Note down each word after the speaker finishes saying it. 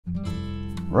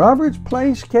Robert's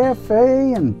Place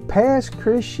Cafe in Pass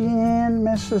Christian,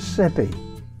 Mississippi.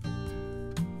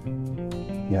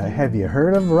 Yeah, have you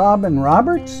heard of Robin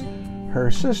Roberts? Her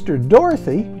sister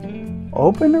Dorothy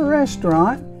opened a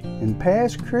restaurant in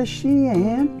Pass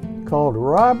Christian called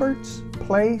Robert's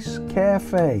Place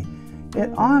Cafe.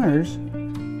 It honors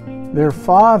their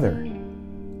father,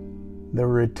 the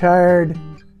retired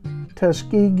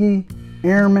Tuskegee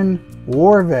Airman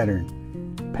war veteran.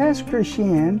 Pass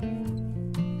Christian,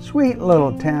 sweet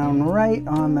little town right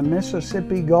on the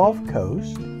Mississippi Gulf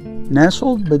Coast,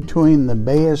 nestled between the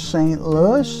Bay of St.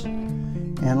 Louis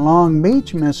and Long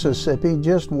Beach, Mississippi,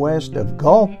 just west of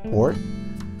Gulfport.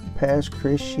 Pass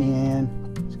Christian,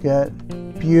 it's got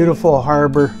beautiful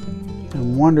harbor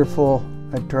and wonderful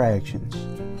attractions.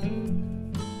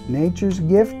 Nature's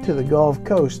gift to the Gulf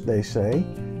Coast, they say.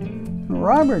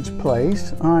 Robert's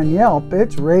Place on Yelp,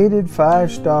 it's rated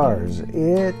 5 stars.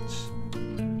 It's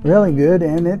really good,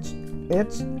 and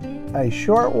it's a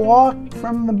short walk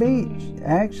from the beach,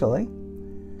 actually.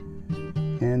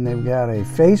 And they've got a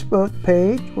Facebook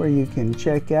page where you can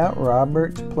check out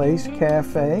Robert's Place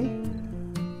Cafe,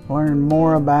 learn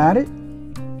more about it.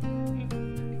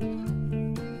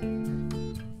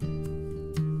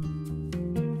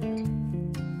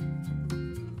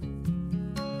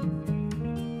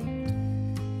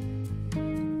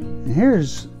 And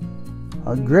here's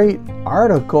a great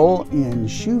article in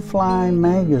Shoefly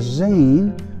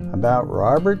magazine about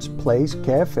Robert's Place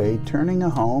Cafe turning a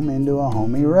home into a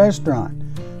Homey restaurant.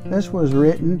 This was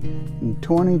written in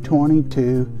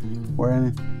 2022,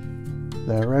 when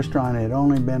the restaurant had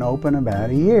only been open about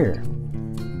a year.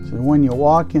 So when you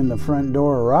walk in the front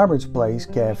door of Robert's Place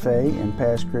Cafe in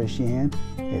Pass Christian,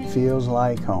 it feels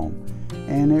like home,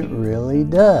 and it really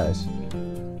does.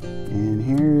 And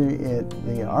here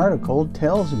the article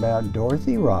tells about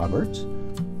Dorothy Roberts,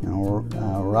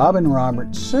 Robin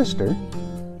Roberts' sister,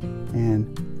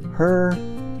 and her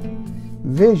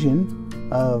vision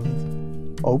of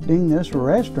opening this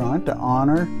restaurant to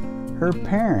honor her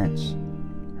parents,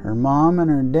 her mom and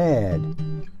her dad.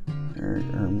 Her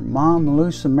mom,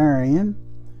 Lucy Marion,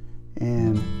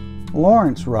 and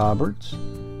Lawrence Roberts,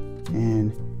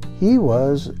 and he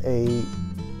was a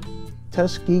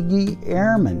Tuskegee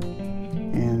Airman,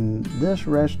 and this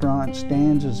restaurant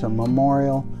stands as a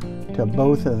memorial to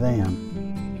both of them.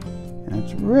 And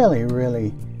it's really,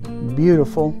 really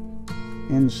beautiful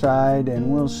inside,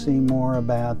 and we'll see more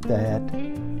about that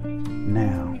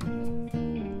now.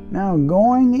 Now,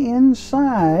 going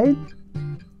inside,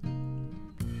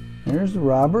 there's the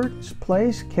Robert's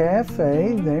Place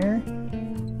Cafe there.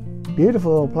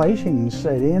 Beautiful little place. You can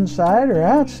sit inside or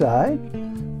outside.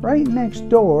 Right next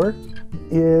door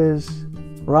is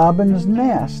Robin's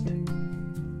Nest.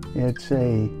 It's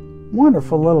a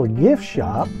wonderful little gift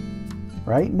shop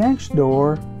right next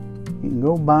door. You can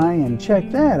go by and check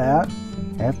that out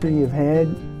after you've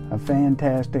had a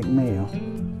fantastic meal.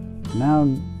 Now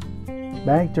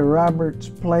back to Robert's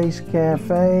Place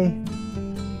Cafe.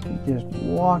 You just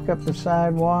walk up the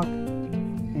sidewalk,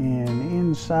 and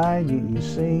inside you can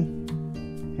see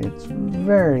it's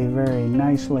very, very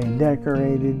nicely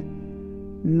decorated.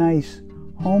 Nice,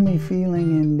 homey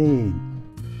feeling indeed.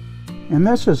 And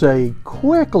this is a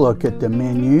quick look at the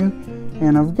menu,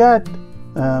 and I've got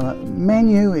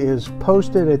menu is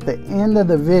posted at the end of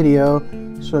the video,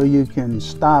 so you can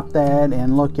stop that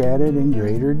and look at it in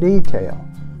greater detail.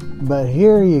 But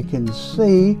here you can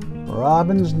see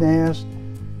Robin's Nest,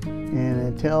 and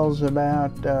it tells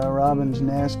about Robin's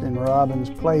Nest and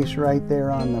Robin's Place right there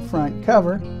on the front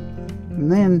cover.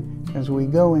 And then as we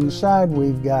go inside,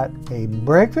 we've got a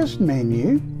breakfast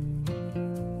menu.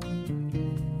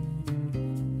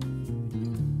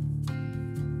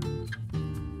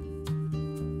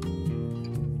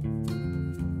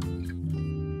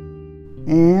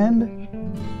 And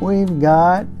we've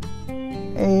got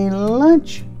a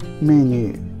lunch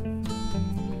menu.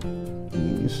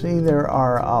 You can see there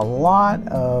are a lot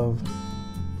of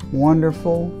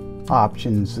wonderful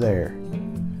options there.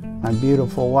 My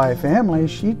beautiful wife Emily,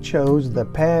 she chose the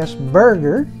Pass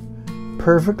Burger,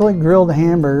 perfectly grilled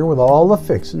hamburger with all the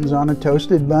fixings on a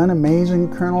toasted bun,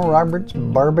 amazing Colonel Roberts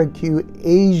barbecue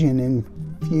Asian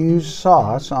infused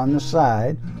sauce on the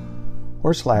side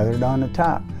or slathered on the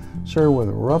top. Served with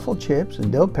ruffled chips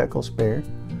and dill pickle spare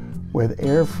with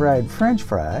air fried French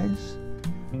fries,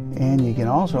 and you can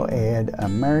also add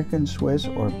American Swiss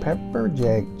or pepper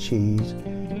jack cheese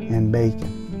and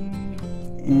bacon.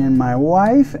 And my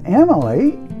wife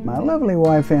Emily, my lovely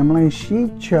wife Emily, she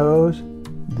chose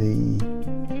the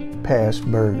Pass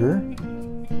Burger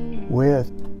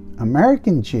with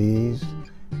American cheese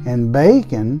and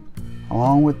bacon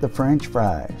along with the French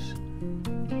fries.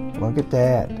 Look at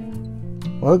that.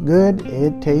 Looked good,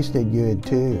 it tasted good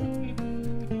too.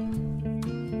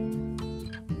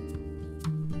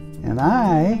 And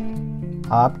I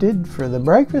opted for the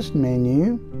breakfast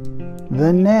menu,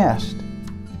 the Nest.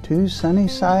 2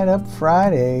 sunny-side up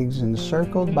fried eggs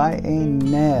encircled by a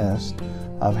nest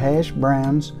of hash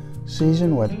browns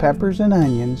seasoned with peppers and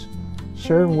onions,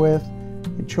 served with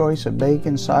a choice of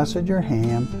bacon, sausage, or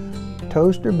ham,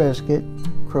 toast or biscuit,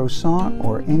 croissant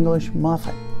or English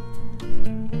muffin.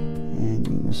 And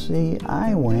you can see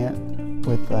I went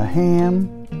with the ham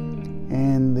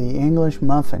and the English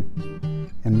muffin.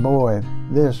 And boy,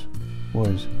 this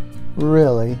was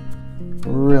really,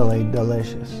 really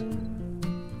delicious.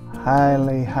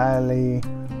 Highly, highly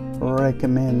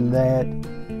recommend that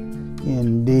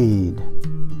indeed.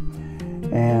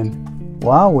 And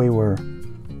while we were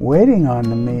waiting on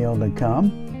the meal to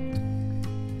come,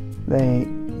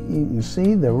 you can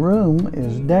see the room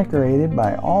is decorated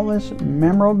by all this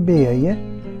memorabilia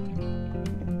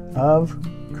of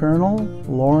Colonel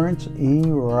Lawrence E.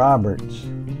 Roberts.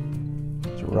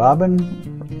 It's Robin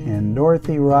and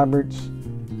Dorothy Roberts'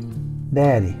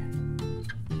 daddy.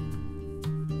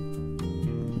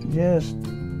 Just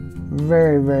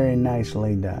very, very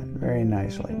nicely done. Very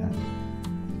nicely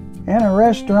done. And a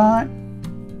restaurant,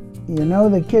 you know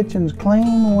the kitchen's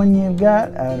clean when you've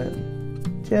got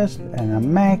just an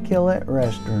immaculate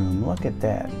restroom. Look at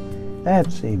that.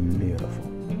 That's even beautiful.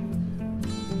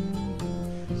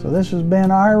 So this has been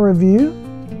our review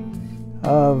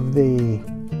of the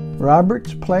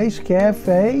Roberts Place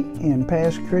Cafe in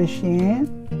Pass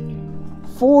Christian.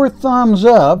 4 thumbs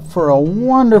up for a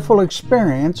wonderful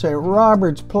experience at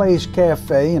Roberts Place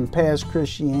Cafe in Pass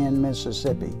Christian,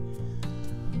 Mississippi.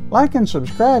 Like and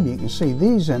subscribe. You can see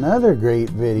these and other great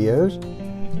videos.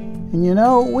 And you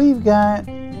know, we've got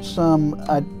some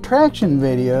attraction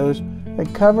videos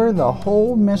that cover the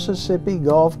whole Mississippi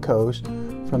Gulf Coast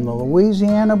from the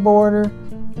Louisiana border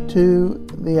to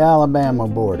the Alabama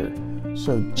border.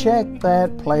 So check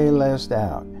that playlist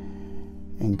out.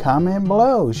 And comment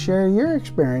below, share your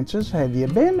experiences. Have you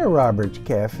been to Roberts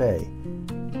Cafe?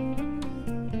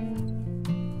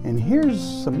 And here's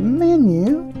some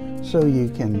menu so you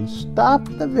can stop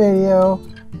the video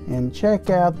and check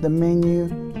out the menu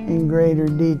in greater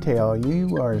detail.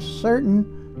 You are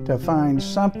certain to find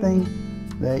something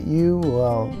that you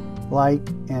will like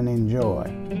and enjoy.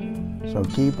 So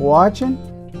keep watching,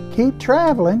 keep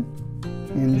traveling,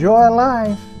 enjoy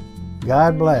life.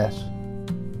 God bless.